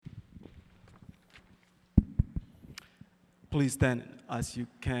Please stand as you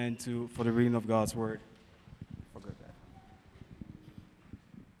can for the reading of God's word.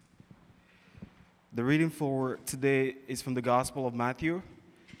 The reading for today is from the Gospel of Matthew,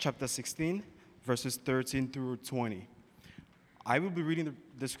 chapter 16, verses 13 through 20. I will be reading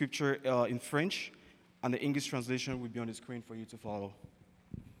the scripture in French, and the English translation will be on the screen for you to follow.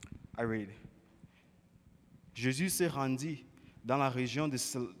 I read. Jésus se rendit dans la région de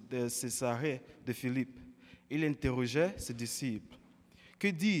Césarée de Philippe. Il interrogeait ses disciples. Que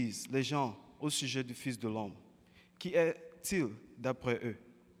disent les gens au sujet du Fils de l'homme? Qui est-il d'après eux?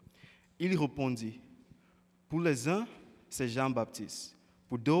 Il répondit. Pour les uns, c'est Jean-Baptiste.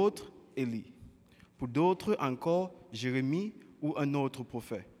 Pour d'autres, Élie. Pour d'autres encore, Jérémie ou un autre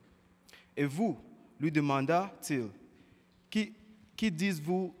prophète. Et vous, lui demanda-t-il, qui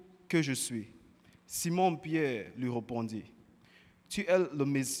dites-vous que je suis? Simon-Pierre lui répondit, tu es le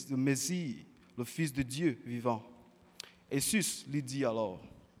Messie, le Fils de Dieu vivant. Jésus lui dit alors,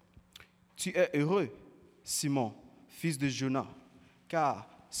 tu es heureux, Simon, fils de Jonas, car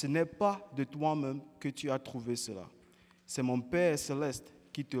ce n'est pas de toi-même que tu as trouvé cela. C'est mon Père céleste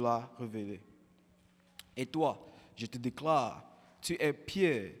qui te l'a révélé. Et toi, je te déclare, tu es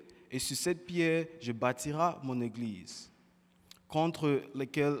Pierre, et sur cette pierre, je bâtirai mon église, contre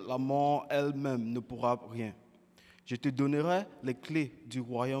laquelle la mort elle-même ne pourra rien. Je te donnerai les clés du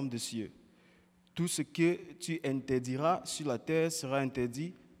royaume des cieux. Tout ce que tu interdiras sur la terre sera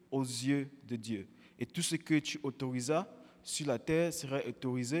interdit aux yeux de Dieu. Et tout ce que tu autoriseras sur la terre sera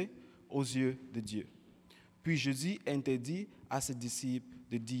autorisé aux yeux de Dieu. Puis Jésus interdit à ses disciples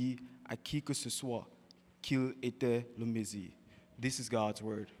de dire à qui que ce soit qu'il était le Messie. This is God's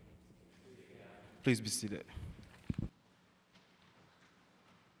word. Please be seated.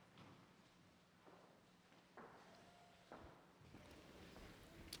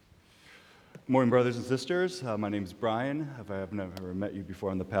 Morning, brothers and sisters. My name is Brian. If I have never met you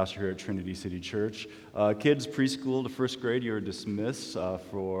before, I'm the pastor here at Trinity City Church. Kids, preschool to first grade, you're dismissed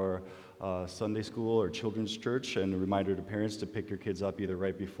for Sunday school or children's church, and a reminder to parents to pick your kids up either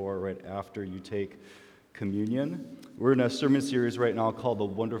right before or right after you take communion. We're in a sermon series right now called The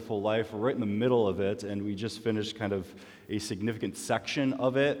Wonderful Life. We're right in the middle of it, and we just finished kind of a significant section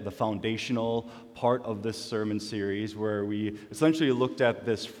of it, the foundational part of this sermon series, where we essentially looked at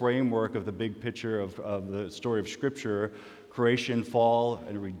this framework of the big picture of the story of Scripture, creation, fall,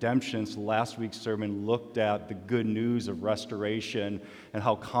 and redemption. So last week's sermon looked at the good news of restoration and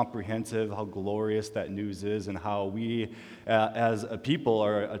how comprehensive, how glorious that news is, and how we as a people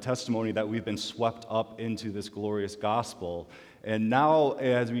are a testimony that we've been swept up into this glorious gospel. And now,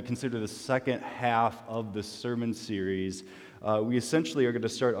 as we consider the second half of the sermon series, we essentially are going to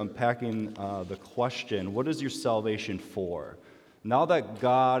start unpacking the question, what is your salvation for? Now that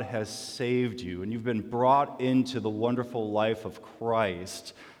God has saved you and you've been brought into the wonderful life of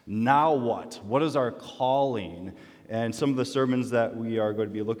Christ, now what? What is our calling? And some of the sermons that we are going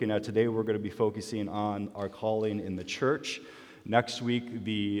to be looking at today, we're going to be focusing on our calling in the church. Next week,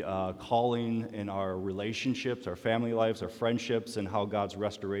 the calling in our relationships, our family lives, our friendships, and how God's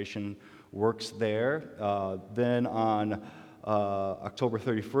restoration works there. Then on October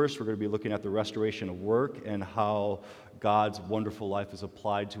 31st, we're going to be looking at the restoration of work and how God's wonderful life is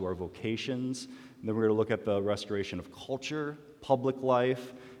applied to our vocations. And then we're going to look at the restoration of culture, public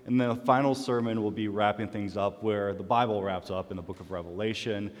life, and then the final sermon will be wrapping things up where the Bible wraps up in the book of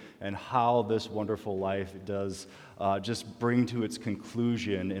Revelation and how this wonderful life does just bring to its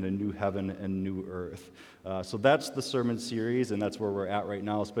conclusion in a new heaven and new earth. So that's the sermon series, and that's where we're at right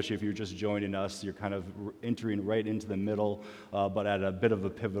now, especially if you're just joining us. You're kind of entering right into the middle, but at a bit of a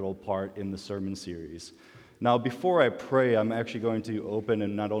pivotal part in the sermon series. Now, before I pray, I'm actually going to open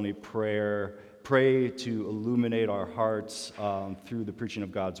and not only pray to illuminate our hearts through the preaching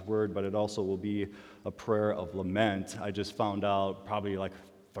of God's word, but it also will be a prayer of lament. I just found out probably like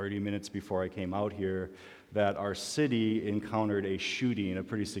 30 minutes before I came out here that our city encountered a shooting, a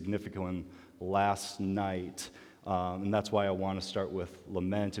pretty significant one, last night. And that's why I want to start with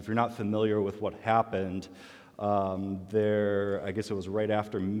lament. If you're not familiar with what happened, I guess it was right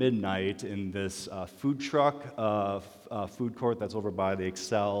after midnight in this food truck food court that's over by the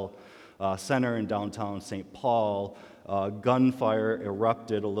Excel Center in downtown St. Paul. Gunfire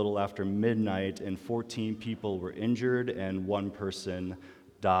erupted a little after midnight, and 14 people were injured and one person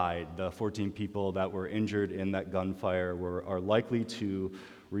died. The 14 people that were injured in that gunfire are likely to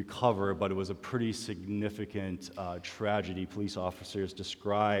recover, but it was a pretty significant tragedy. Police officers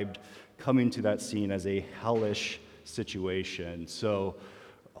described coming to that scene as a hellish situation. So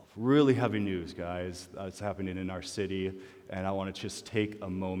really heavy news, guys. It's happening in our city, and I want to just take a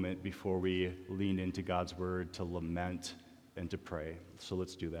moment before we lean into God's word to lament and to pray. So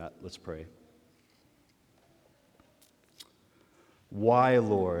let's do that. Let's pray. Why,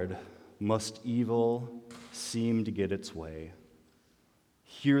 Lord, must evil seem to get its way?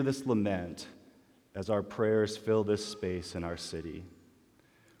 Hear this lament as our prayers fill this space in our city.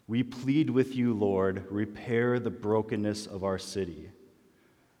 We plead with you, Lord, repair the brokenness of our city.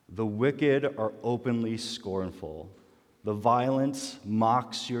 The wicked are openly scornful. The violence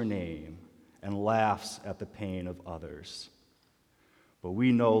mocks your name and laughs at the pain of others. But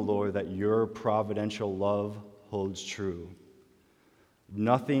we know, Lord, that your providential love holds true.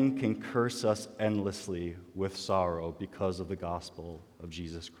 Nothing can curse us endlessly with sorrow because of the gospel of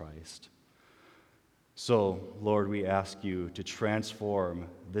Jesus Christ. So, Lord, we ask you to transform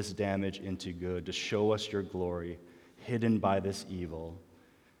this damage into good, to show us your glory hidden by this evil.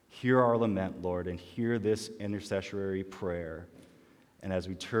 Hear our lament, Lord, and hear this intercessory prayer. And as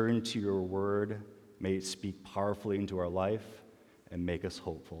we turn to your word, may it speak powerfully into our life and make us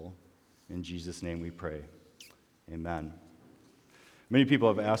hopeful. In Jesus' name we pray. Amen. Many people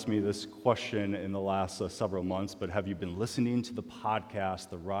have asked me this question in the last several months, but have you been listening to the podcast,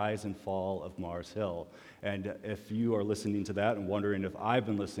 The Rise and Fall of Mars Hill? And if you are listening to that and wondering if I've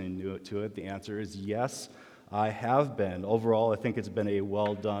been listening to it, the answer is yes, I have been. Overall, I think it's been a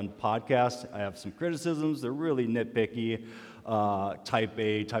well-done podcast. I have some criticisms. They're really nitpicky, type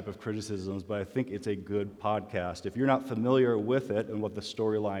A type of criticisms, but I think it's a good podcast. If you're not familiar with it and what the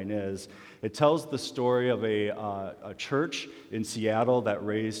storyline is, it tells the story of a church in Seattle that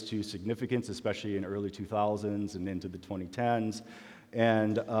raised to significance, especially in early 2000s and into the 2010s,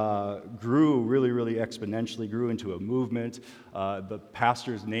 and grew really exponentially, grew into a movement. The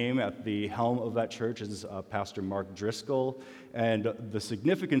pastor's name at the helm of that church is Pastor Mark Driscoll, and the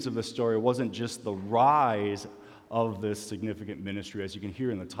significance of the story wasn't just the rise of this significant ministry, as you can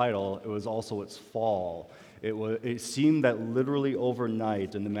hear in the title, it was also its fall. It seemed that literally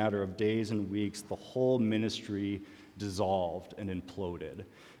overnight, in the matter of days and weeks, the whole ministry dissolved and imploded.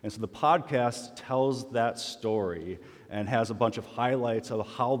 And so the podcast tells that story and has a bunch of highlights of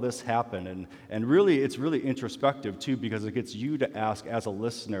how this happened. And really, it's really introspective, too, because it gets you to ask, as a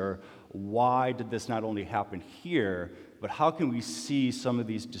listener, why did this not only happen here, but how can we see some of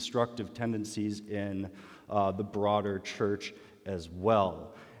these destructive tendencies in the broader church as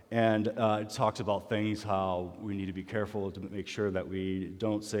well? And it talks about things how we need to be careful to make sure that we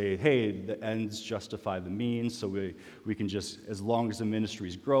don't say, hey, the ends justify the means, so we can just, as long as the ministry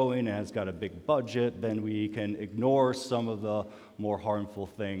is growing and has got a big budget, then we can ignore some of the more harmful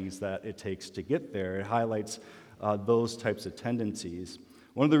things that it takes to get there. It highlights those types of tendencies.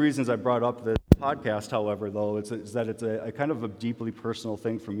 One of the reasons I brought up this podcast, however, though, is that it's a kind of a deeply personal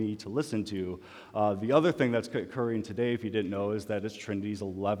thing for me to listen to. The other thing that's occurring today, if you didn't know, is that it's Trinity's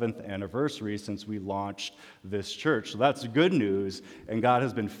 11th anniversary since we launched this church. So that's good news, and God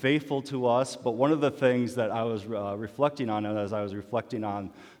has been faithful to us. But one of the things that I was reflecting on as I was reflecting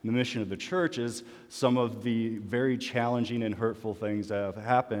on the mission of the church is some of the very challenging and hurtful things that have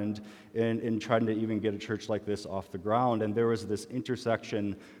happened in trying to even get a church like this off the ground. And there was this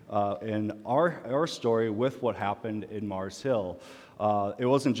intersection in our story with what happened in Mars Hill. It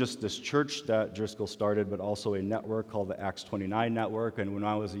wasn't just this church that Driscoll started, but also a network called the Acts 29 Network. And when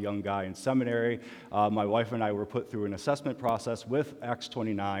I was a young guy in seminary, my wife and I were put through an assessment process with Acts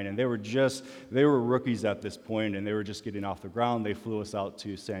 29, and they were rookies at this point, and they were just getting off the ground. They flew us out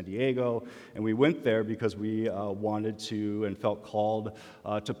to San Diego, and we went there because we wanted to and felt called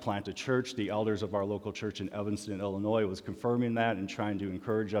to plant a church. The elders of our local church in Evanston, Illinois, was confirming that and trying to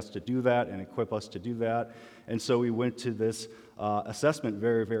encourage us to do that and equip us to do that. And so we went to this assessment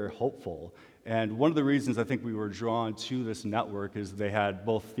very hopeful. And one of the reasons I think we were drawn to this network is they had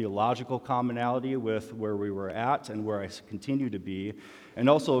both theological commonality with where we were at and where I continue to be, and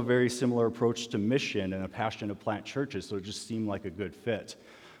also a very similar approach to mission and a passion to plant churches, so it just seemed like a good fit.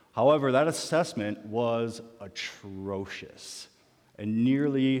 However, that assessment was atrocious and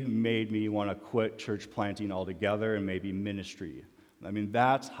nearly made me want to quit church planting altogether and maybe ministry. I mean,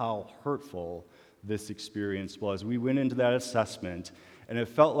 that's how hurtful this experience was. We went into that assessment, and it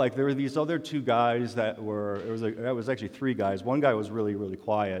felt like there were these other two guys it was actually three guys. One guy was really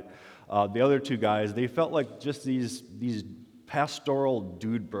quiet. The other two guys, they felt like just these pastoral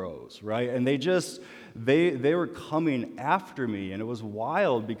dude bros, right? And they were coming after me, and it was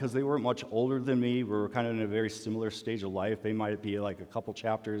wild because they weren't much older than me. We were kind of in a very similar stage of life. They might be like a couple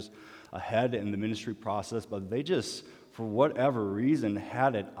chapters ahead in the ministry process, but they just for whatever reason,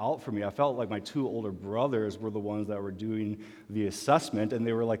 had it out for me. I felt like my two older brothers were the ones that were doing the assessment, and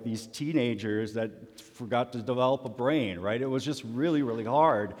they were like these teenagers that forgot to develop a brain, right? It was just really, really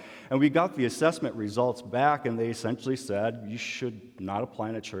hard. And we got the assessment results back, and they essentially said, you should not apply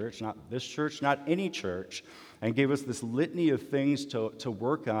in a church, not this church, not any church, and gave us this litany of things to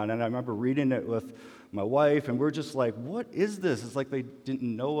work on. And I remember reading it with my wife, and we're just like, what is this? It's like they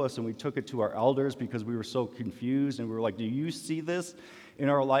didn't know us, and we took it to our elders because we were so confused, and we were like, do you see this in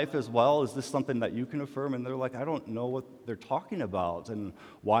our life as well? Is this something that you can affirm? And they're like, I don't know what they're talking about and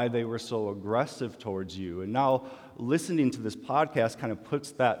why they were so aggressive towards you. And now listening to this podcast kind of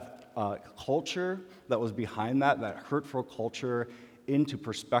puts that culture that was behind that hurtful culture into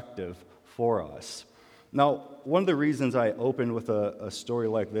perspective for us. Now, one of the reasons I opened with a story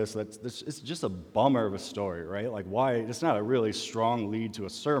like this, it's just a bummer of a story, right? Like, why? It's not a really strong lead to a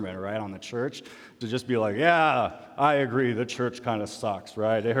sermon, right, on the church, to just be like, yeah, I agree, the church kind of sucks,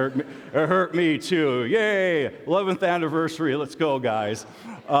 right? It hurt me too. Yay, 11th anniversary, let's go, guys.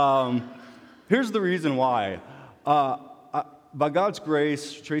 Here's the reason why. By God's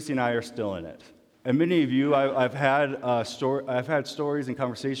grace, Tracy and I are still in it. And many of you, I've had stories and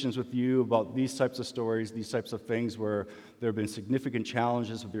conversations with you about these types of stories, these types of things where there have been significant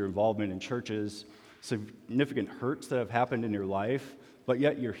challenges with your involvement in churches, significant hurts that have happened in your life, but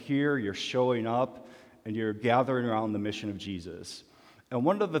yet you're here, you're showing up, and you're gathering around the mission of Jesus. And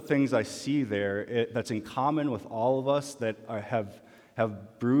one of the things I see there that's in common with all of us that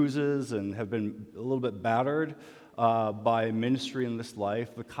have bruises and have been a little bit battered by ministry in this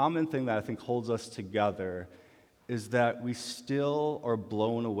life, the common thing that I think holds us together is that we still are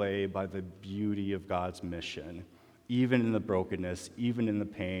blown away by the beauty of God's mission, even in the brokenness, even in the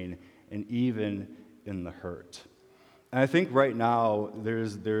pain, and even in the hurt. And I think right now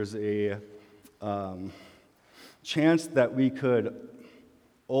there's a chance that we could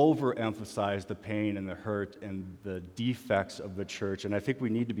overemphasize the pain and the hurt and the defects of the church, and I think we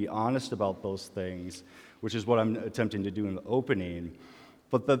need to be honest about those things, which is what I'm attempting to do in the opening.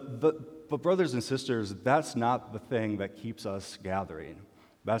 But brothers and sisters, that's not the thing that keeps us gathering.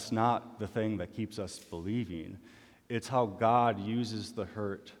 That's not the thing that keeps us believing. It's how God uses the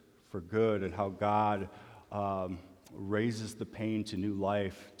hurt for good and how God raises the pain to new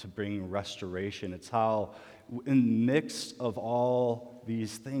life to bring restoration. It's how, in the mix of all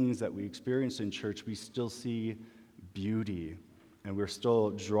these things that we experience in church, we still see beauty. And we're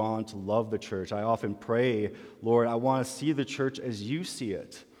still drawn to love the church. I often pray, Lord, I want to see the church as you see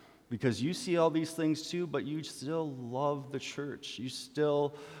it. Because you see all these things too, but you still love the church. You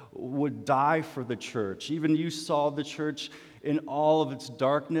still would die for the church. Even you saw the church in all of its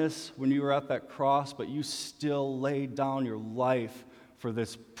darkness when you were at that cross, but you still laid down your life for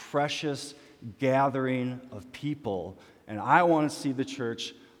this precious gathering of people. And I want to see the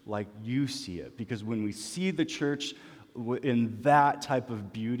church like you see it. Because when we see the church in that type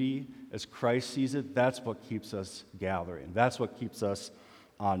of beauty as Christ sees it, that's what keeps us gathering. That's what keeps us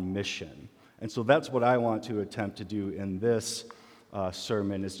on mission. And so that's what I want to attempt to do in this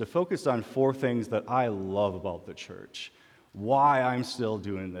sermon, is to focus on 4 things that I love about the church. Why I'm still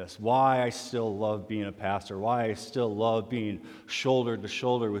doing this, why I still love being a pastor, why I still love being shoulder to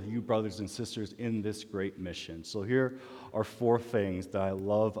shoulder with you brothers and sisters in this great mission. So here are 4 things that I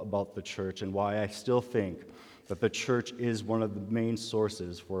love about the church and why I still think that the church is one of the main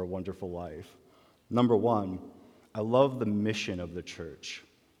sources for a wonderful life. Number 1, I love the mission of the church.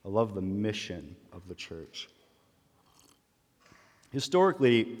 I love the mission of the church.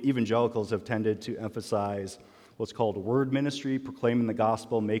 Historically, evangelicals have tended to emphasize what's called word ministry, proclaiming the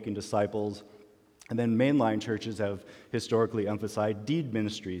gospel, making disciples. And then mainline churches have historically emphasized deed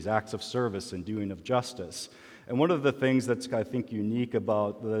ministries, acts of service, and doing of justice. And one of the things that's, I think, unique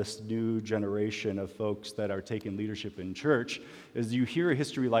about this new generation of folks that are taking leadership in church is you hear a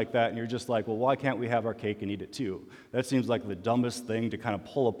history like that and you're just like, well, why can't we have our cake and eat it too? That seems like the dumbest thing to kind of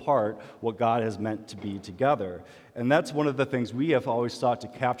pull apart what God has meant to be together. And that's one of the things we have always sought to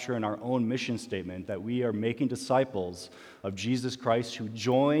capture in our own mission statement, that we are making disciples of Jesus Christ who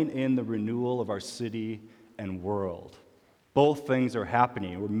join in the renewal of our city and world. Both things are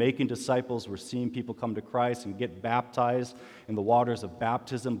happening. We're making disciples. We're seeing people come to Christ and get baptized in the waters of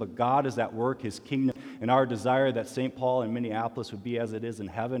baptism. But God is at work, His kingdom. And our desire that St. Paul in Minneapolis would be as it is in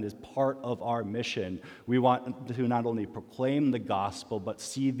heaven is part of our mission. We want to not only proclaim the gospel, but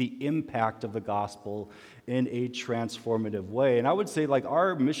see the impact of the gospel in a transformative way. And I would say, like,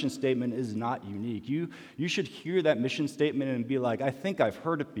 our mission statement is not unique. You should hear that mission statement and be like, I think I've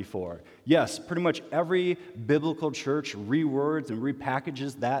heard it before. Yes, pretty much every biblical church rewords and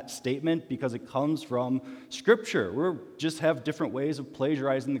repackages that statement because it comes from Scripture. We just have different ways of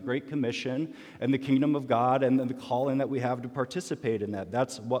plagiarizing the Great Commission and the kingdom of God and the calling that we have to participate in that.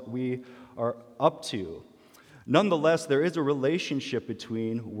 That's what we are up to. Nonetheless, there is a relationship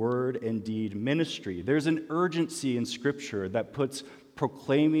between word and deed ministry. There's an urgency in Scripture that puts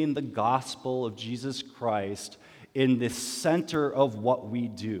proclaiming the gospel of Jesus Christ in the center of what we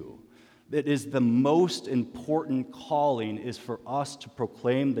do. It is the most important calling is for us to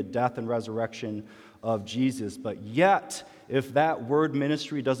proclaim the death and resurrection of Jesus. But yet, if that word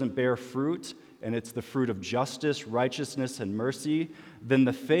ministry doesn't bear fruit, and it's the fruit of justice, righteousness, and mercy, then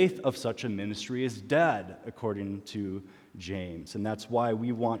the faith of such a ministry is dead, according to James. And that's why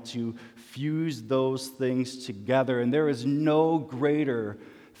we want to fuse those things together. And there is no greater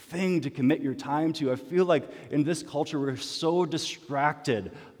thing to commit your time to. I feel like in this culture, we're so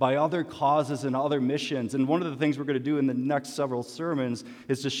distracted by other causes and other missions. And one of the things we're going to do in the next several sermons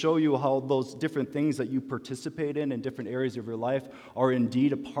is to show you how those different things that you participate in different areas of your life are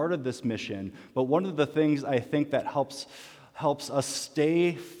indeed a part of this mission. But one of the things I think that helps us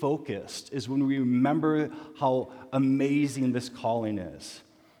stay focused is when we remember how amazing this calling is.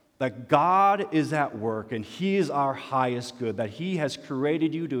 That God is at work and He is our highest good, that He has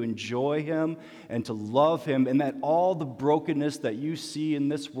created you to enjoy Him and to love Him, and that all the brokenness that you see in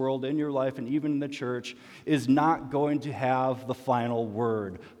this world, in your life, and even in the church is not going to have the final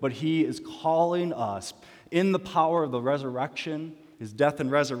word. But He is calling us in the power of the resurrection, His death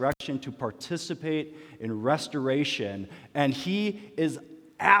and resurrection, to participate in restoration, and He is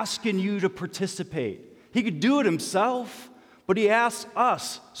asking you to participate. He could do it Himself, but He asks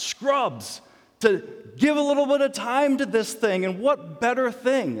us, scrubs, to give a little bit of time to this thing. And what better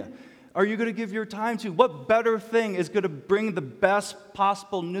thing are you going to give your time to? What better thing is going to bring the best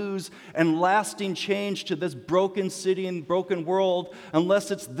possible news and lasting change to this broken city and broken world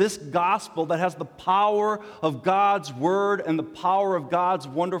unless it's this gospel that has the power of God's word and the power of God's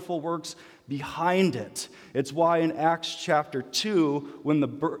wonderful works behind it. It's why in Acts chapter 2, when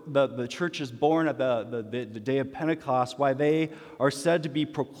the church is born at the day of Pentecost, why they are said to be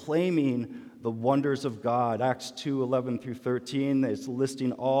proclaiming the wonders of God. Acts 2:11 through 13, it's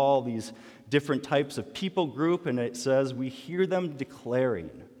listing all these different types of people group, and it says, we hear them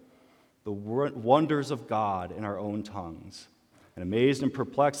declaring the wonders of God in our own tongues. And amazed and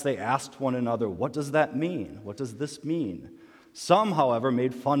perplexed, they asked one another, what does that mean? What does this mean? Some, however,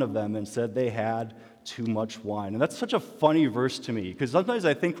 made fun of them and said they had too much wine. And that's such a funny verse to me, because sometimes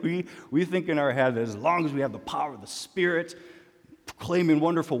I think we think in our head that as long as we have the power of the Spirit, proclaiming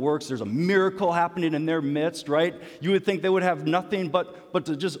wonderful works, there's a miracle happening in their midst, right? You would think they would have nothing but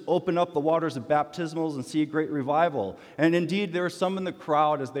to just open up the waters of baptismals and see a great revival. And indeed, there were some in the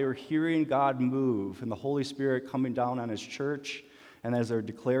crowd as they were hearing God move and the Holy Spirit coming down on His church. And as they're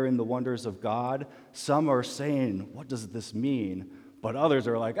declaring the wonders of God, some are saying, what does this mean? But others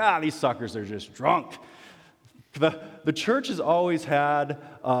are like, these suckers are just drunk. The church has always had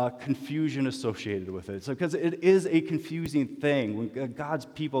confusion associated with it. So, because it is a confusing thing. When God's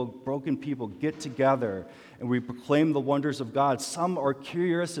people, broken people, get together and we proclaim the wonders of God, some are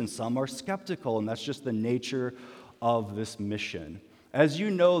curious and some are skeptical, and that's just the nature of this mission. As you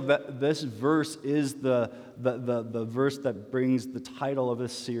know, that this verse is the verse that brings the title of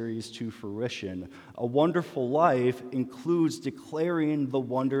this series to fruition. A Wonderful Life includes declaring the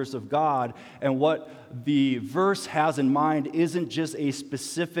wonders of God, and what the verse has in mind isn't just a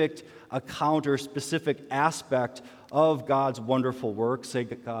specific account or specific aspect of God's wonderful work, say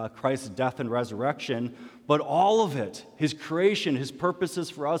Christ's death and resurrection, but all of it, His creation, His purposes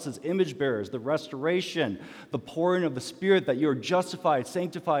for us as image bearers, the restoration, the pouring of the Spirit, that you're justified,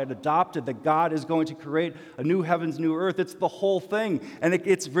 sanctified, adopted, that God is going to create a new heavens, new earth. It's the whole thing. And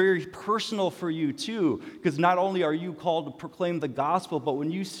it's very personal for you too, because not only are you called to proclaim the gospel, but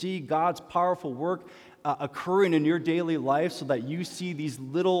when you see God's powerful work occurring in your daily life so that you see these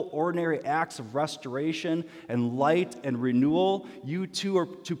little ordinary acts of restoration and light and renewal, you too are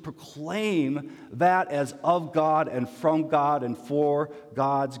to proclaim that as of God and from God and for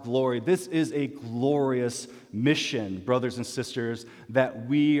God's glory. This is a glorious mission, brothers and sisters, that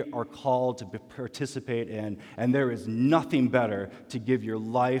we are called to participate in, and there is nothing better to give your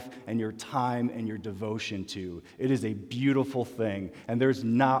life and your time and your devotion to. It is a beautiful thing, and there's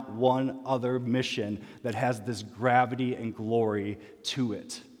not one other mission that has this gravity and glory to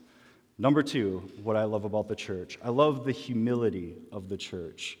it. Number two, what I love about the church. I love the humility of the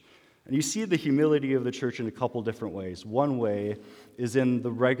church. And you see the humility of the church in a couple different ways. One way is in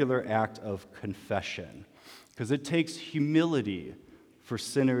the regular act of confession, because it takes humility for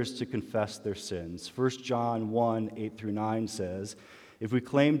sinners to confess their sins. 1 John 1, 8 through 9 says, "If we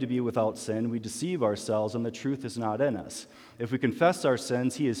claim to be without sin, we deceive ourselves and the truth is not in us. If we confess our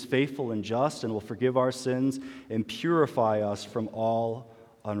sins, he is faithful and just and will forgive our sins and purify us from all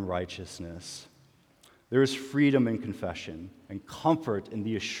unrighteousness." There is freedom in confession and comfort in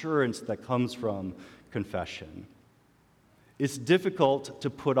the assurance that comes from confession. It's difficult to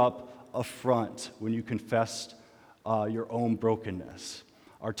put up a front when you confess your own brokenness.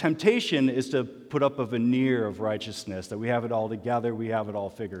 Our temptation is to put up a veneer of righteousness, that we have it all together, we have it all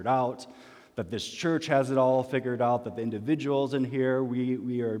figured out, that this church has it all figured out, that the individuals in here,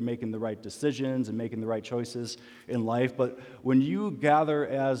 we are making the right decisions and making the right choices in life. But when you gather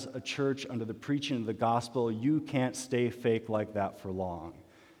as a church under the preaching of the gospel, you can't stay fake like that for long.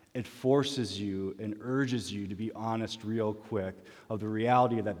 It forces you and urges you to be honest real quick of the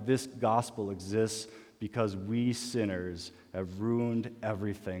reality that this gospel exists because we sinners have ruined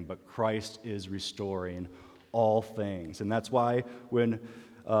everything, but Christ is restoring all things. And that's why when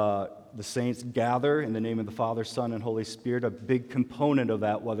the saints gather in the name of the Father, Son, and Holy Spirit, a big component of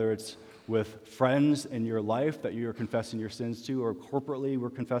that, whether it's with friends in your life that you're confessing your sins to, or corporately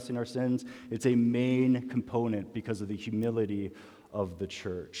we're confessing our sins, it's a main component because of the humility of the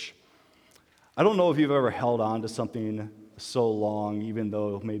church. I don't know if you've ever held on to something so long, even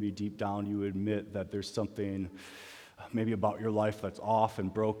though maybe deep down you admit that there's something maybe about your life that's off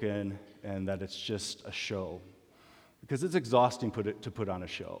and broken and that it's just a show. Because it's exhausting to put on a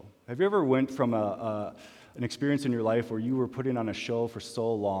show. Have you ever went from an experience in your life where you were putting on a show for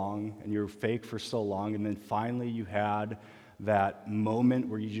so long and you were fake for so long, and then finally you had that moment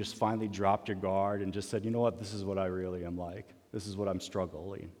where you just finally dropped your guard and just said, you know what, this is what I really am like. This is what I'm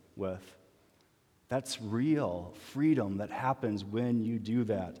struggling with. That's real freedom that happens when you do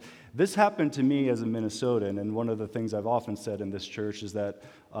that. This happened to me as a Minnesotan, and one of the things I've often said in this church is that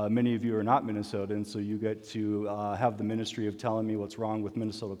many of you are not Minnesotans, so you get to have the ministry of telling me what's wrong with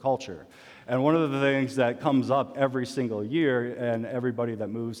Minnesota culture. And one of the things that comes up every single year, and everybody that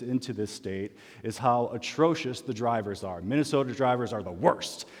moves into this state, is how atrocious the drivers are. Minnesota drivers are the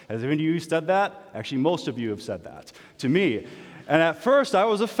worst. Has any of you said that? Actually, most of you have said that to me. And at first, I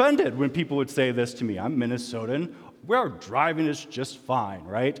was offended when people would say this to me. I'm Minnesotan. Our driving is just fine,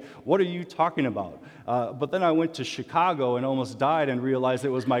 right? What are you talking about? But then I went to Chicago and almost died and realized it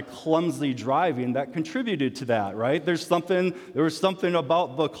was my clumsy driving that contributed to that, right? There was something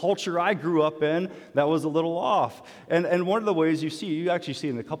about the culture I grew up in that was a little off. And one of the ways you actually see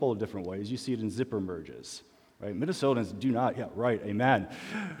it in a couple of different ways. You see it in zipper merges. Right? Minnesotans do not, yeah, right, amen.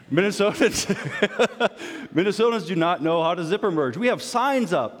 Minnesotans do not know how to zipper merge. We have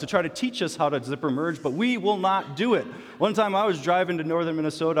signs up to try to teach us how to zipper merge, but we will not do it. One time I was driving to northern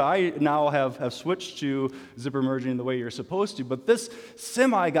Minnesota. I now have switched to zipper merging the way you're supposed to, but this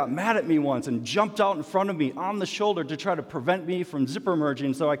semi got mad at me once and jumped out in front of me on the shoulder to try to prevent me from zipper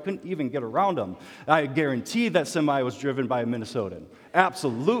merging, so I couldn't even get around him. I guarantee that semi was driven by a Minnesotan.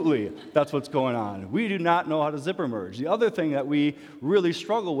 Absolutely, that's what's going on. We do not know how to zipper merge. The other thing that we really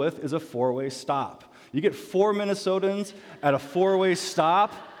struggle with is a four-way stop. You get 4 Minnesotans at a four-way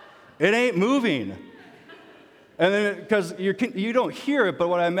stop, it ain't moving. And then, because you don't hear it, but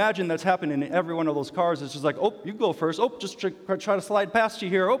what I imagine that's happening in every one of those cars is just like, oh, you go first. Oh, just try to slide past you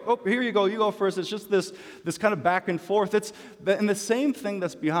here. Oh, here you go first. It's just this kind of back and forth. And the same thing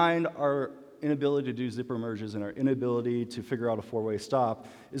that's behind our inability to do zipper merges and our inability to figure out a four-way stop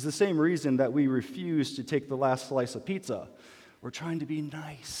is the same reason that we refuse to take the last slice of pizza. We're trying to be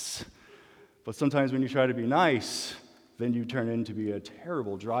nice. But sometimes when you try to be nice, then you turn into be a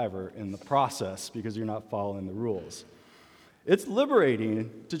terrible driver in the process because you're not following the rules. It's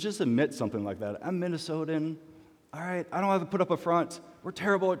liberating to just admit something like that. I'm Minnesotan. All right, I don't have to put up a front. We're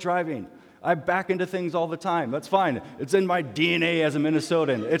terrible at driving. I back into things all the time. That's fine. It's in my DNA as a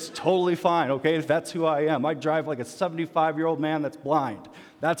Minnesotan. It's totally fine, okay? That's who I am. I drive like a 75-year-old man that's blind.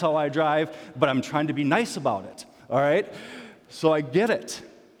 That's how I drive, but I'm trying to be nice about it, all right? So I get it.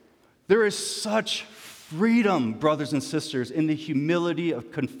 There is such freedom, brothers and sisters, in the humility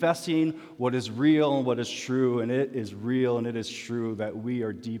of confessing what is real and what is true, and it is real and it is true that we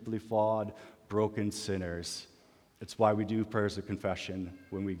are deeply flawed, broken sinners. It's why we do prayers of confession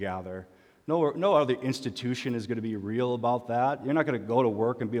when we gather. No other institution is going to be real about that. You're not going to go to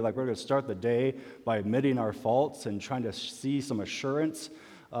work and be like, we're going to start the day by admitting our faults and trying to see some assurance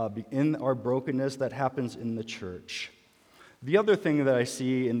in our brokenness. That happens in the church. The other thing that I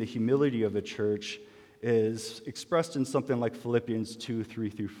see in the humility of the church is expressed in something like Philippians 2, 3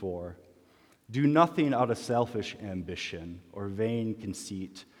 through 4. Do nothing out of selfish ambition or vain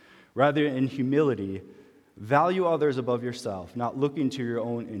conceit. Rather, in humility, Value others above yourself, not looking to your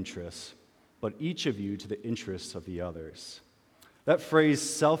own interests, but each of you to the interests of the others. That phrase,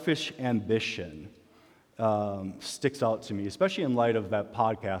 selfish ambition, sticks out to me, especially in light of that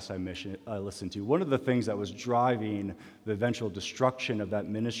podcast I listened to. One of the things that was driving the eventual destruction of that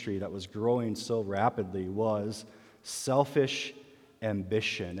ministry that was growing so rapidly was selfish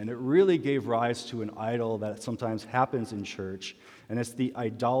ambition. And it really gave rise to an idol that sometimes happens in church, and it's the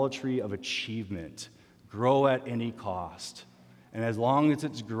idolatry of achievement. Grow at any cost. And as long as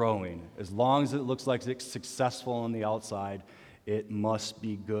it's growing, as long as it looks like it's successful on the outside, it must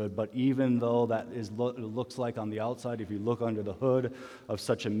be good. But even though that is what it looks like on the outside, if you look under the hood of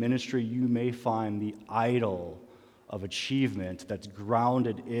such a ministry, you may find the idol of achievement that's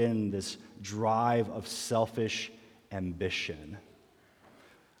grounded in this drive of selfish ambition.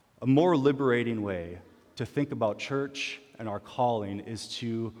 A more liberating way to think about church and our calling is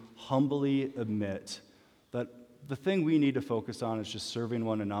to humbly admit that the thing we need to focus on is just serving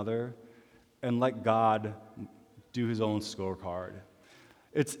one another and let God do his own scorecard.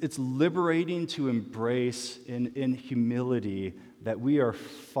 It's liberating to embrace in humility that we are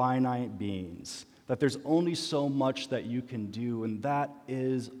finite beings, that there's only so much that you can do, and that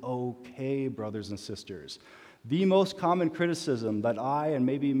is okay, brothers and sisters. The most common criticism that I and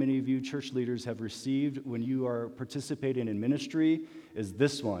maybe many of you church leaders have received when you are participating in ministry is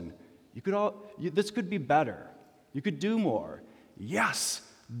this one. This could be better. You could do more. Yes,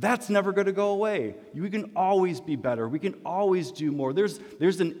 that's never going to go away. We can always be better. We can always do more. There's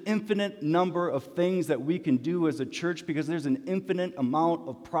an infinite number of things that we can do as a church because there's an infinite amount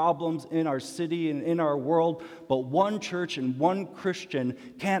of problems in our city and in our world, but one church and one Christian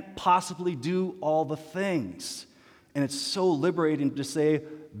can't possibly do all the things. And it's so liberating to say,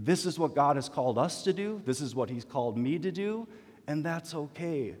 this is what God has called us to do, this is what he's called me to do, and that's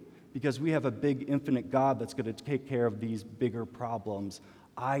okay because we have a big infinite God that's going to take care of these bigger problems.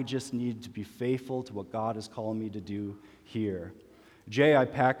 I just need to be faithful to what God is calling me to do here. J.I.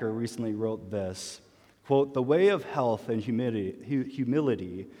 Packer recently wrote this, quote, "The way of health and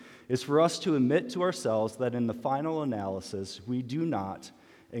humility is for us to admit to ourselves that in the final analysis, we do not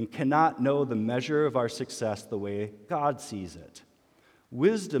and cannot know the measure of our success the way God sees it.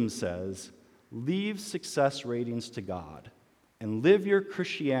 Wisdom says, leave success ratings to God and live your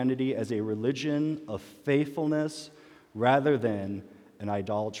Christianity as a religion of faithfulness rather than an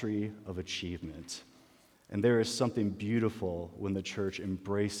idolatry of achievement." And there is something beautiful when the church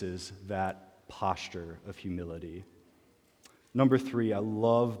embraces that posture of humility. Number 3, I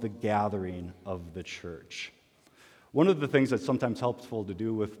love the gathering of the church. One of the things that's sometimes helpful to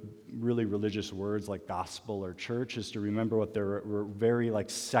do with really religious words like gospel or church is to remember what their very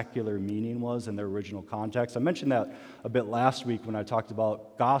secular meaning was in their original context. I mentioned that a bit last week when I talked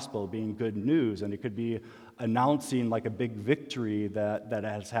about gospel being good news, and it could be announcing a big victory that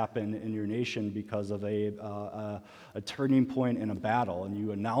has happened in your nation because of a turning point in a battle, and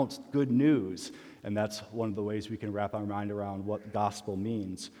you announced good news, and that's one of the ways we can wrap our mind around what gospel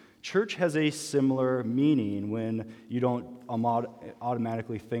means. Church has a similar meaning when you don't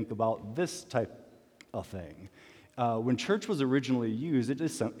automatically think about this type of thing. When church was originally used,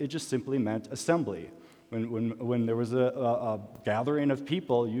 it just simply meant assembly. When there was a gathering of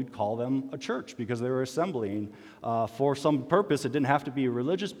people, you'd call them a church because they were assembling for some purpose. It didn't have to be a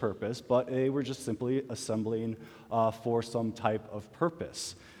religious purpose, but they were just simply assembling for some type of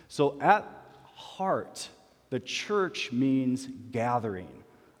purpose. So at heart, the church means gathering,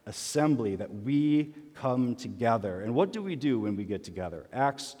 assembly, that we come together. And what do we do when we get together?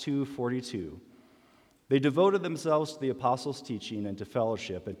 Acts 2:42. They devoted themselves to the apostles' teaching and to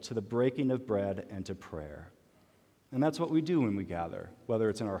fellowship and to the breaking of bread and to prayer. And that's what we do when we gather. Whether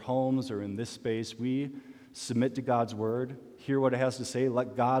it's in our homes or in this space, we submit to God's word, hear what it has to say,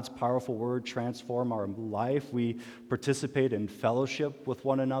 let God's powerful word transform our life. We participate in fellowship with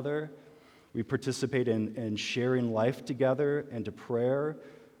one another. We participate in sharing life together and to prayer,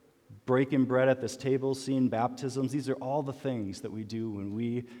 breaking bread at this table, seeing baptisms. These are all the things that we do when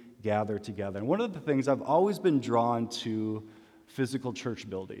we gather together. And one of the things, I've always been drawn to physical church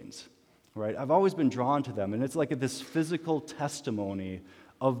buildings, right? I've always been drawn to them. And it's like this physical testimony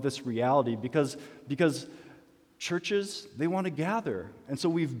of this reality because churches, they want to gather. And so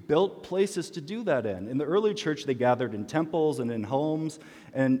we've built places to do that in. In the early church, they gathered in temples and in homes.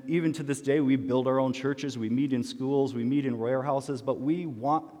 And even to this day, we build our own churches. We meet in schools. We meet in warehouses. But we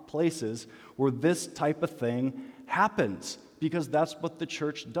want places where this type of thing happens because that's what the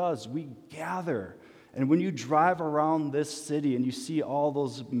church does. We gather. And when you drive around this city and you see all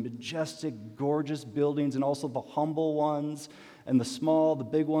those majestic, gorgeous buildings and also the humble ones and the small, the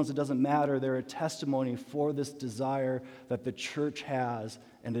big ones, it doesn't matter. They're a testimony for this desire that the church has,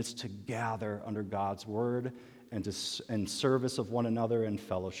 and it's to gather under God's word and in service of one another and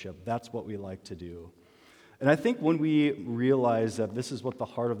fellowship. That's what we like to do. And I think when we realize that this is what the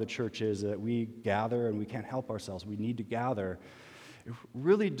heart of the church is, that we gather and we can't help ourselves, we need to gather, it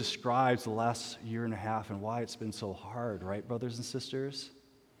really describes the last year and a half and why it's been so hard, right, brothers and sisters?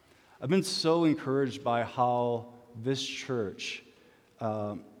 I've been so encouraged by how this church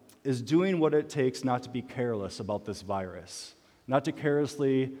is doing what it takes not to be careless about this virus, not to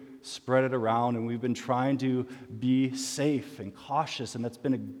carelessly spread it around, and we've been trying to be safe and cautious, and that's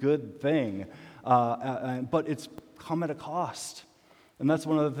been a good thing, but it's come at a cost. And that's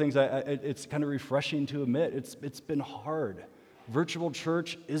one of the things it's kind of refreshing to admit. It's been hard. Virtual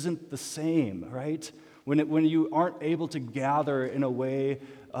church isn't the same, right? When you aren't able to gather in a way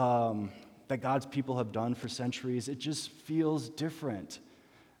that God's people have done for centuries, it just feels different,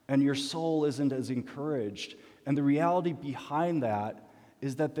 and your soul isn't as encouraged. And the reality behind that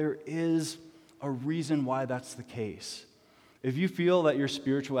is that there is a reason why that's the case. If you feel that your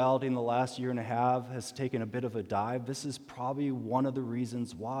spirituality in the last year and a half has taken a bit of a dive, this is probably one of the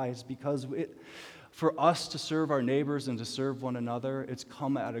reasons why. It's because for us to serve our neighbors and to serve one another, it's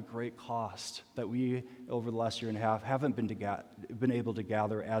come at a great cost that we, over the last year and a half, haven't been able to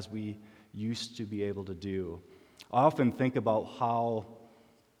gather as we used to be able to do. I often think about how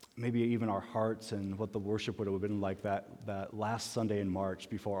maybe even our hearts and what the worship would have been like that last Sunday in March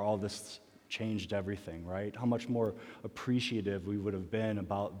before all this changed everything, right? How much more appreciative we would have been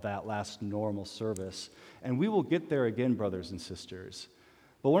about that last normal service. And we will get there again, brothers and sisters.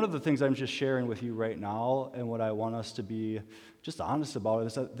 But one of the things I'm just sharing with you right now, and what I want us to be just honest about,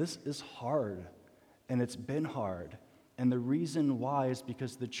 is that this is hard, and it's been hard. And the reason why is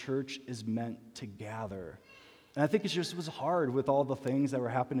because the church is meant to gather. And I think it was hard with all the things that were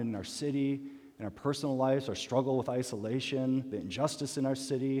happening in our city, in our personal lives, our struggle with isolation, the injustice in our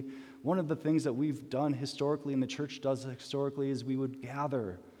city. One of the things that we've done historically, and the church does historically, is we would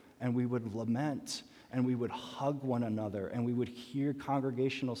gather and we would lament and we would hug one another and we would hear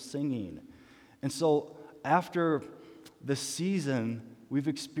congregational singing. And so after the season, we've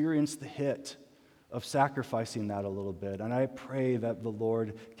experienced the hit of sacrificing that a little bit. And I pray that the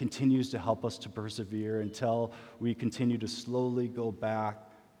Lord continues to help us to persevere until we continue to slowly go back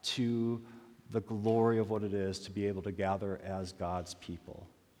to the glory of what it is to be able to gather as God's people.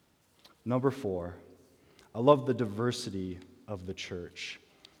 Number 4, I love the diversity of the church.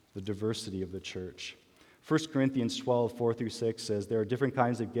 The diversity of the church. 1 Corinthians 12, 4-6 says, "There are different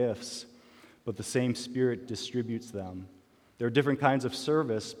kinds of gifts, but the same Spirit distributes them. There are different kinds of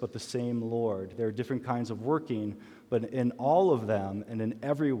service, but the same Lord. There are different kinds of working, but in all of them and in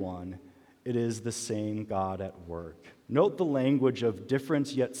everyone, it is the same God at work." Note the language of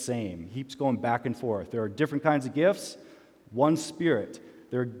difference yet same. He keeps going back and forth. There are different kinds of gifts, one Spirit.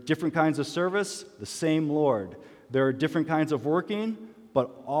 There are different kinds of service, the same Lord. There are different kinds of working,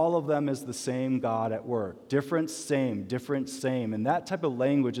 but all of them is the same God at work. Different, same, different, same. And that type of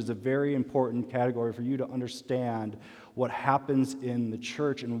language is a very important category for you to understand what happens in the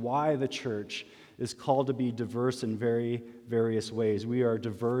church and why the church is called to be diverse in very various ways. We are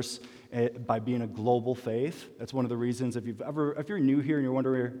diverse by being a global faith. That's one of the reasons if you're new here and you're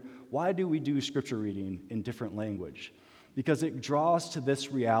wondering, why do we do scripture reading in different language? Because it draws to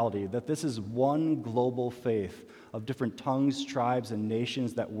this reality that this is one global faith of different tongues, tribes, and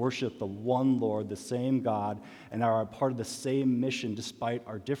nations that worship the one Lord, the same God, and are a part of the same mission despite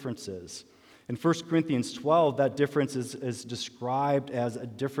our differences. In 1 Corinthians 12, that difference is described as a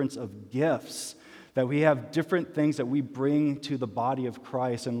difference of gifts, that we have different things that we bring to the body of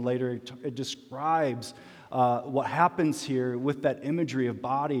Christ, and later it describes what happens here with that imagery of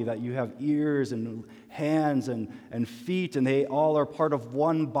body, that you have ears and hands and feet, and they all are part of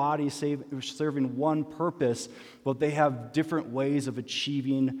one body serving one purpose, but they have different ways of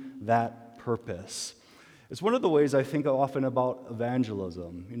achieving that purpose. It's one of the ways I think often about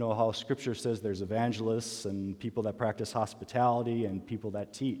evangelism. You know how Scripture says there's evangelists and people that practice hospitality and people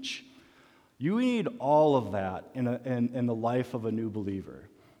that teach. You need all of that in the life of a new believer.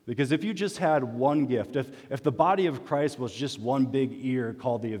 Because if you just had one gift, if the body of Christ was just one big ear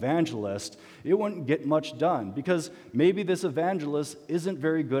called the evangelist, it wouldn't get much done. Because maybe this evangelist isn't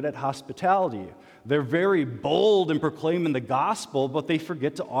very good at hospitality. They're very bold in proclaiming the gospel, but they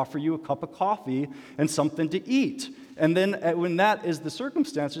forget to offer you a cup of coffee and something to eat. And then when that is the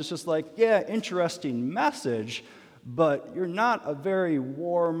circumstance, it's just like, yeah, interesting message, but you're not a very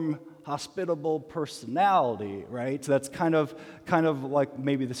warm, hospitable personality, right? So that's kind of like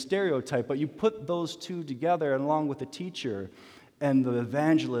maybe the stereotype, but you put those two together and along with the teacher, and the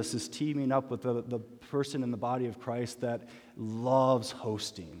evangelist is teaming up with the person in the body of Christ that loves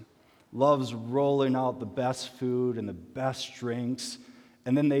hosting, loves rolling out the best food and the best drinks,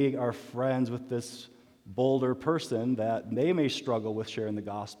 and then they are friends with this bolder person that they may struggle with sharing the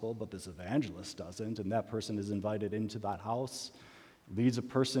gospel, but this evangelist doesn't, and that person is invited into that house, leads a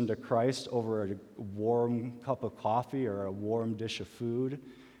person to Christ over a warm cup of coffee or a warm dish of food.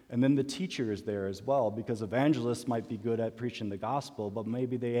 And then the teacher is there as well, because evangelists might be good at preaching the gospel, but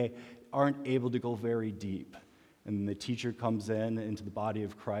maybe they aren't able to go very deep. And the teacher comes into the body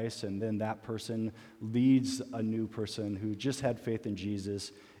of Christ, and then that person leads a new person who just had faith in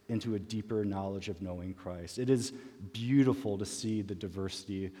Jesus into a deeper knowledge of knowing Christ. It is beautiful to see the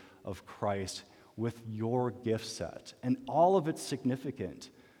diversity of Christ with your gift set, and all of it's significant.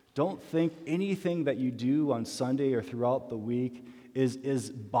 Don't think anything that you do on Sunday or throughout the week is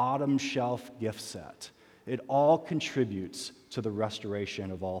bottom shelf gift set. It all contributes to the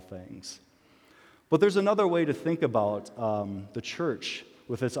restoration of all things. But there's another way to think about the church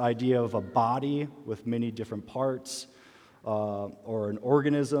with this idea of a body with many different parts, or an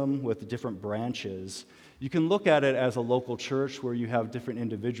organism with different branches. You can look at it as a local church where you have different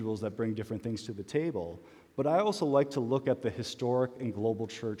individuals that bring different things to the table. But I also like to look at the historic and global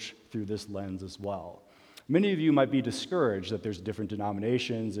church through this lens as well. Many of you might be discouraged that there's different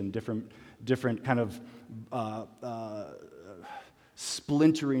denominations and different kind of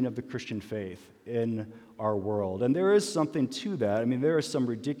splintering of the Christian faith in our world. And there is something to that. I mean, there are some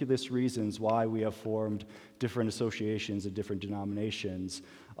ridiculous reasons why we have formed different associations and different denominations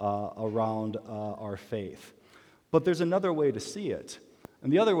around our faith. But there's another way to see it.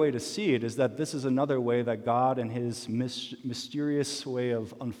 And the other way to see it is that this is another way that God, in his mysterious way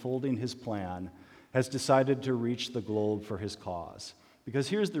of unfolding his plan, has decided to reach the globe for his cause. Because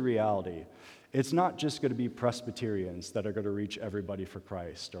here's the reality. It's not just going to be Presbyterians that are going to reach everybody for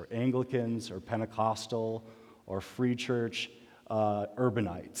Christ, or Anglicans, or Pentecostal, or Free Church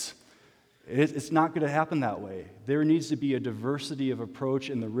urbanites. It's not going to happen that way. There needs to be a diversity of approach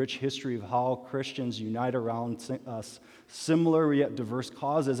in the rich history of how Christians unite around similar yet diverse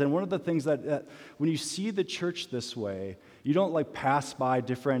causes. And one of the things that when you see the church this way, you don't like pass by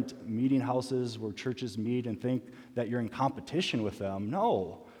different meeting houses where churches meet and think that you're in competition with them.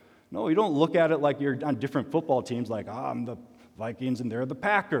 No, you don't look at it like you're on different football teams, like, I'm the Vikings and they're the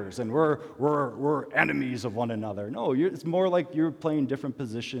Packers, and we're enemies of one another. No, it's more like you're playing different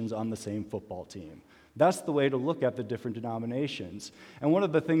positions on the same football team. That's the way to look at the different denominations. And one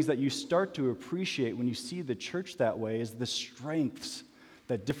of the things that you start to appreciate when you see the church that way is the strengths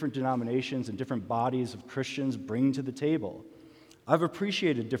that different denominations and different bodies of Christians bring to the table. I've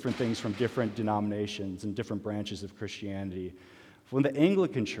appreciated different things from different denominations and different branches of Christianity. When the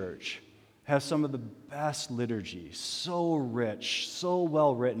Anglican Church has some of the best liturgy, so rich, so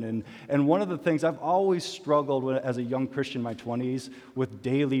well written. And one of the things I've always struggled with as a young Christian in my 20s with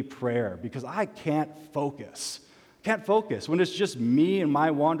daily prayer, because I can't focus. When it's just me and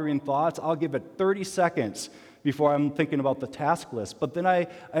my wandering thoughts, I'll give it 30 seconds before I'm thinking about the task list. But then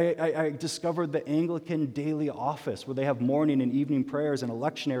I discovered the Anglican daily office, where they have morning and evening prayers and a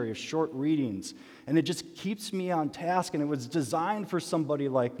lectionary of short readings. And it just keeps me on task, and it was designed for somebody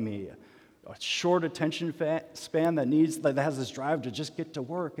like me. A short attention span that has this drive to just get to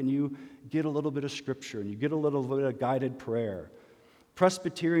work, and you get a little bit of scripture, and you get a little bit of guided prayer.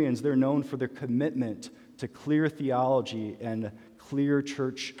 Presbyterians, they're known for their commitment to clear theology and clear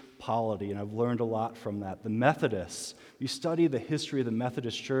church polity, and I've learned a lot from that. The Methodists, you study the history of the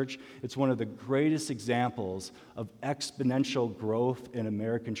Methodist Church, it's one of the greatest examples of exponential growth in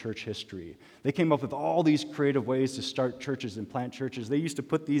American church history. They came up with all these creative ways to start churches and plant churches. They used to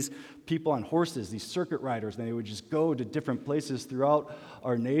put these people on horses, these circuit riders, and they would just go to different places throughout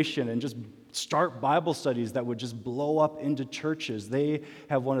our nation and just start Bible studies that would just blow up into churches. They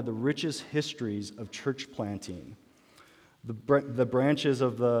have one of the richest histories of church planting. The branches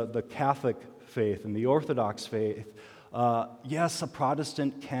of the Catholic faith and the Orthodox faith, yes, a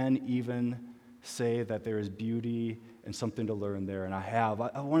Protestant can even say that there is beauty and something to learn there, and I have.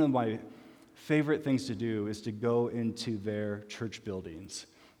 One of my favorite things to do is to go into their church buildings,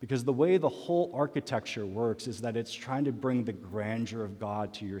 because the way the whole architecture works is that it's trying to bring the grandeur of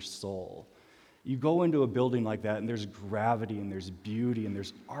God to your soul. You go into a building like that, and there's gravity, and there's beauty, and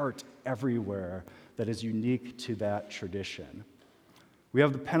there's art everywhere that is unique to that tradition. We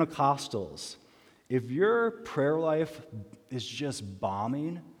have the Pentecostals. If your prayer life is just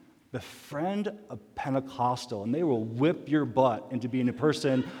bombing, the friend of Pentecostal, and they will whip your butt into being a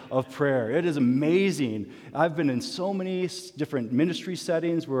person of prayer. It is amazing. I've been in so many different ministry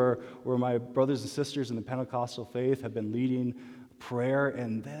settings where my brothers and sisters in the Pentecostal faith have been leading prayer,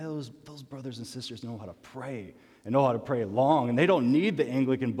 and those brothers and sisters know how to pray and know how to pray long, and they don't need the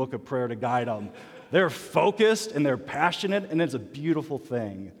Anglican book of prayer to guide them. They're focused and they're passionate, and it's a beautiful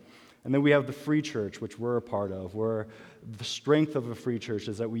thing. And then we have the Free Church, which we're a part of, where the strength of a free church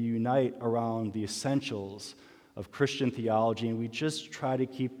is that we unite around the essentials of Christian theology, and we just try to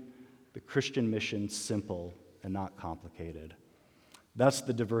keep the Christian mission simple and not complicated. That's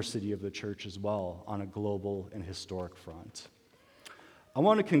the diversity of the church as well on a global and historic front. I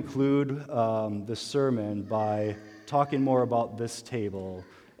want to conclude this sermon by talking more about this table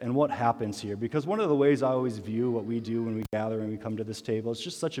and what happens here, because one of the ways I always view what we do when we gather and we come to this table, it's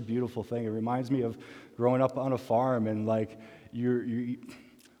just such a beautiful thing. It reminds me of growing up on a farm, and like when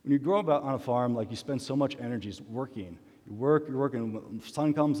you grow up on a farm, like you spend so much energy working. You're working, when the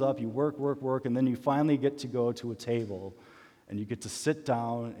sun comes up, you work, and then you finally get to go to a table, and you get to sit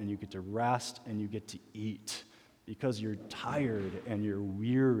down, and you get to rest, and you get to eat, because you're tired, and you're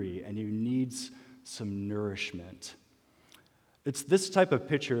weary, and you need some nourishment. It's this type of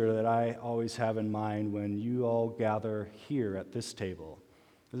picture that I always have in mind when you all gather here at this table.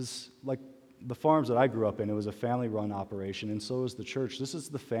 This is like the farms that I grew up in. It was a family-run operation, and so is the church. This is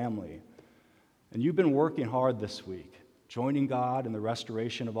the family. And you've been working hard this week, joining God in the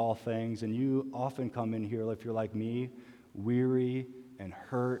restoration of all things, and you often come in here, if you're like me, weary and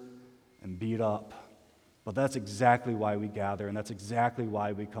hurt and beat up. But that's exactly why we gather, and that's exactly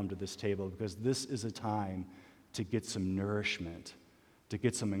why we come to this table, because this is a time to get some nourishment, to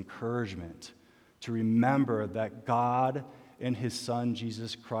get some encouragement, to remember that God and his Son,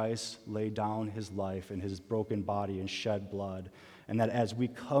 Jesus Christ, laid down his life in his broken body and shed blood, and that as we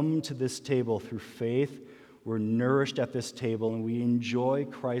come to this table through faith, we're nourished at this table, and we enjoy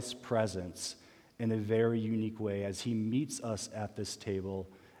Christ's presence in a very unique way as he meets us at this table,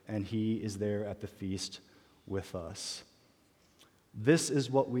 and he is there at the feast with us. This is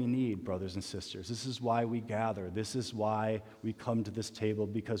what we need, brothers and sisters. This is why we gather. This is why we come to this table,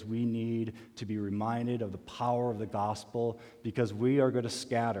 because we need to be reminded of the power of the gospel, because we are going to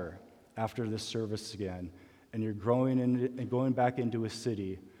scatter after this service again, and you're growing and going back into a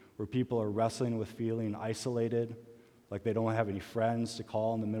city where people are wrestling with feeling isolated, like they don't have any friends to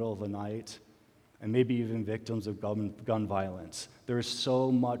call in the middle of the night, and maybe even victims of gun violence. There is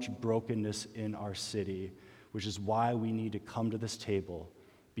so much brokenness in our city, which is why we need to come to this table,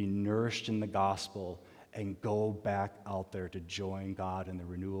 be nourished in the gospel, and go back out there to join God in the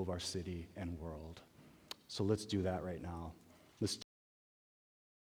renewal of our city and world. So let's do that right now. Let's